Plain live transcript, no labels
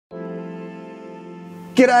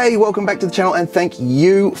G'day, welcome back to the channel and thank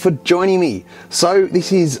you for joining me. So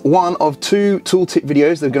this is one of two tooltip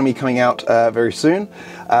videos that are going to be coming out very soon.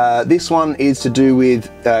 This one is to do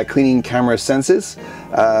with cleaning camera sensors,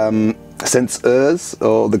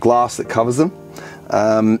 or the glass that covers them.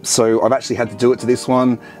 So I've actually had to do it to this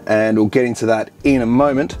one and we'll get into that in a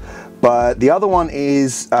moment. But the other one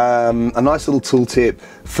is a nice little tooltip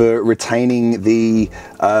for retaining the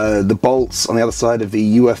bolts on the other side of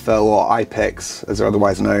the UFL or IPEX, as they're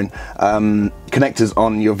otherwise known, connectors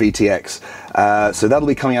on your VTX. So that'll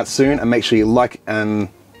be coming out soon, and make sure you like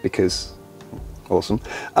because awesome.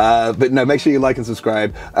 But no, make sure you like and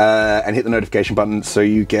subscribe and hit the notification button so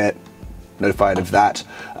you get notified of that.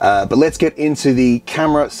 But let's get into the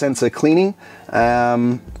camera sensor cleaning.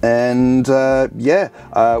 One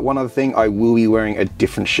other thing, I will be wearing a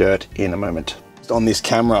different shirt in a moment. On this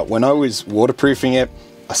camera, when I was waterproofing it,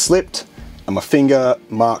 I slipped and my finger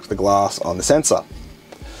marked the glass on the sensor.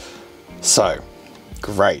 So,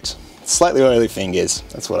 great. Slightly oily fingers,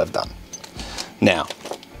 that's what I've done. Now,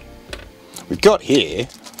 we've got here,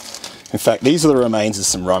 in fact, these are the remains of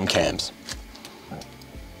some RunCams.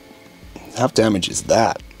 How damaged is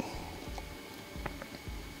that?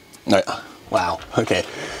 No, wow, okay.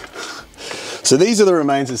 So these are the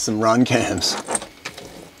remains of some RunCams.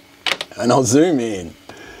 And I'll zoom in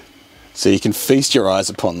so you can feast your eyes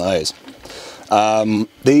upon those.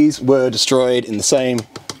 These were destroyed in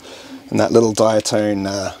that little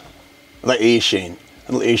diatone, little ear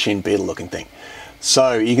sheen beetle looking thing.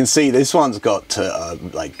 So you can see this one's got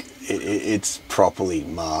it's properly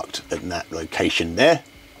marked at that location there.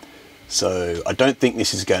 So I don't think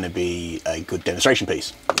this is going to be a good demonstration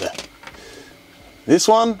piece. Yeah. This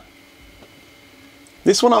one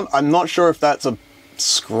I'm not sure if that's a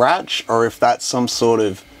scratch or if that's some sort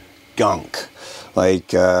of gunk. Is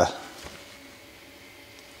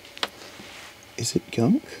it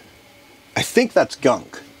gunk? I think that's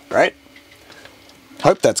gunk, right?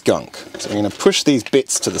 Hope that's gunk. So I'm going to push these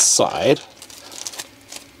bits to the side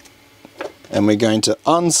and we're going to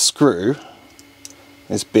unscrew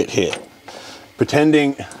this bit here,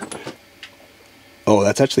 pretending, oh,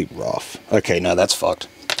 that's actually rough. Okay, no, that's fucked.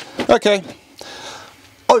 Okay,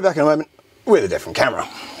 I'll be back in a moment with a different camera.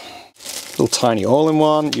 Little tiny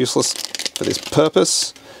all-in-one, useless for this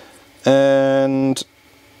purpose, and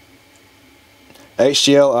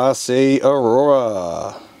HGL RC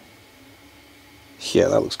Aurora. Yeah,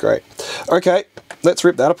 that looks great. Okay, let's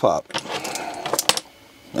rip that apart.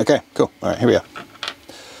 Okay, cool. All right, here we are.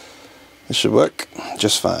 This should work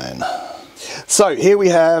just fine. So here we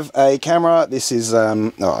have a camera. This is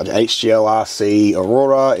HGL RC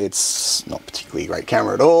Aurora. It's not particularly a great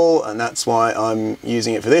camera at all, and that's why I'm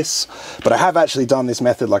using it for this. But I have actually done this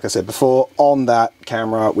method, like I said before, on that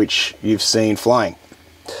camera which you've seen flying,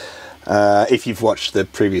 if you've watched the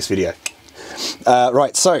previous video.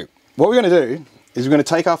 Right, so what we're going to do is we're going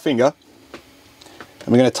to take our finger and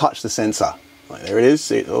we're going to touch the sensor. Right, there it is.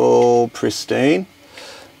 It's all pristine.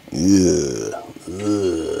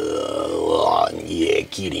 Yeah,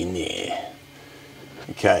 get in there.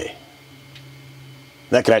 Okay.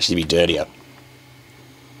 That could actually be dirtier.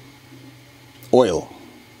 Oil.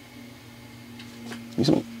 Use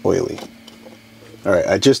something oily. Alright,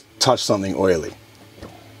 I just touched something oily.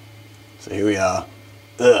 So here we are.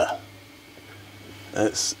 Ugh.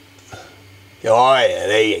 That's... Oh yeah,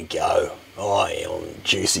 there you go. Oh yeah,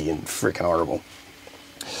 juicy and freaking horrible.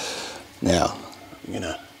 Now, I'm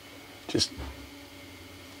gonna just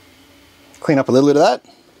clean up a little bit of that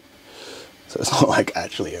so it's not like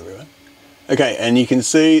actually everywhere. Okay, and you can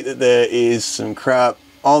see that there is some crap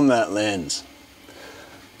on that lens.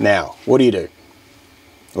 Now, what do you do?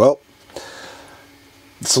 Well,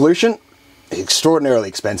 the solution is extraordinarily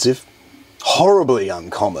expensive, horribly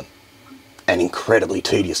uncommon, and incredibly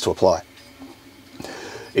tedious to apply.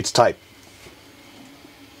 It's tape.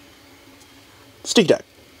 Sticky tape.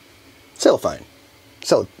 Cellophane.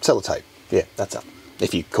 Sellotape. Yeah, that's up,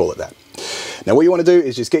 if you call it that. Now what you want to do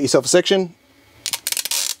is just get yourself a section.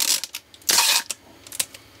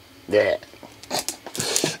 Yeah.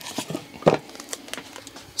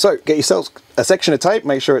 So get yourself a section of tape,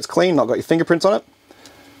 make sure it's clean, not got your fingerprints on it.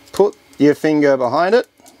 Put your finger behind it.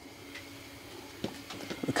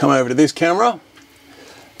 Come over to this camera.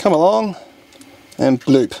 Come along and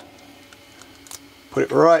bloop. Put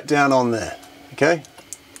it right down on there, okay?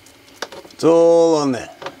 It's all on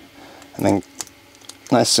there. And then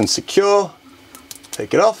nice and secure,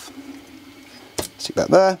 take it off, stick that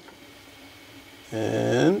there,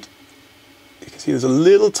 and you can see there's a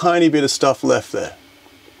little tiny bit of stuff left there.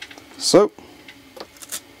 So,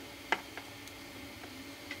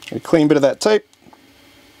 a clean bit of that tape,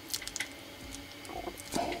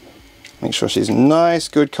 Make sure she's in nice,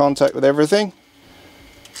 good contact with everything.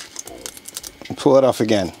 And pull it off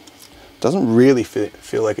again. Doesn't really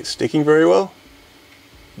feel like it's sticking very well,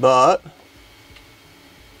 but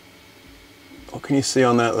what can you see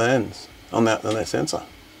on that lens, on that sensor?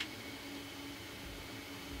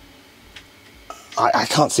 I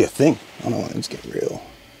can't see a thing. Oh no, let's get real.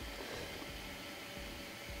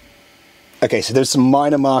 Okay, so there's some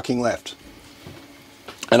minor marking left.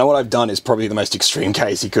 And what I've done is probably the most extreme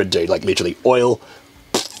case you could do, like literally oil.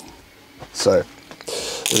 So,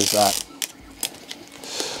 there's that.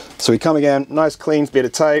 So we come again, nice clean bit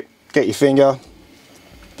of tape, get your finger,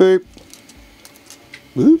 boop,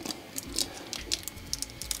 boop,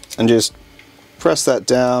 and just press that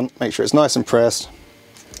down, make sure it's nice and pressed.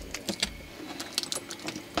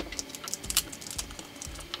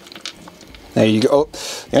 There you go. Oh,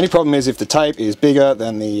 the only problem is if the tape is bigger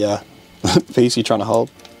than the piece you're trying to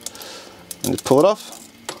hold. And just pull it off.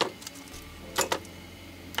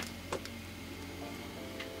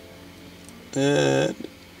 And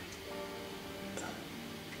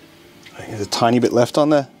I think there's a tiny bit left on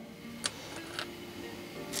there.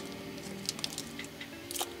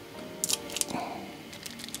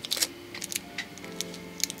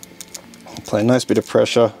 Apply a nice bit of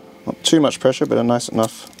pressure, not too much pressure, but a nice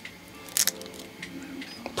enough.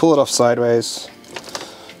 Pull it off sideways,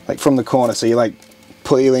 like from the corner, so you're like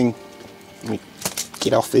peeling, let me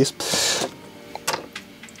get off this,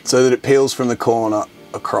 so that it peels from the corner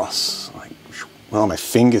across, like, well, my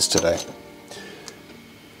fingers today.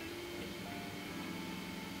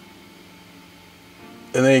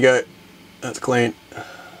 And there you go, that's clean, as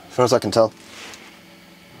far as I can tell.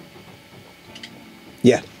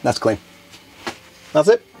 Yeah, that's clean. That's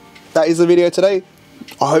it. That is the video today.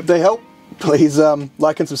 I hope they help. Please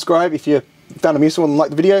like and subscribe if you found them useful and liked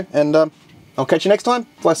the video, and I'll catch you next time.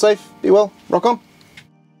 Fly safe, be well, rock on.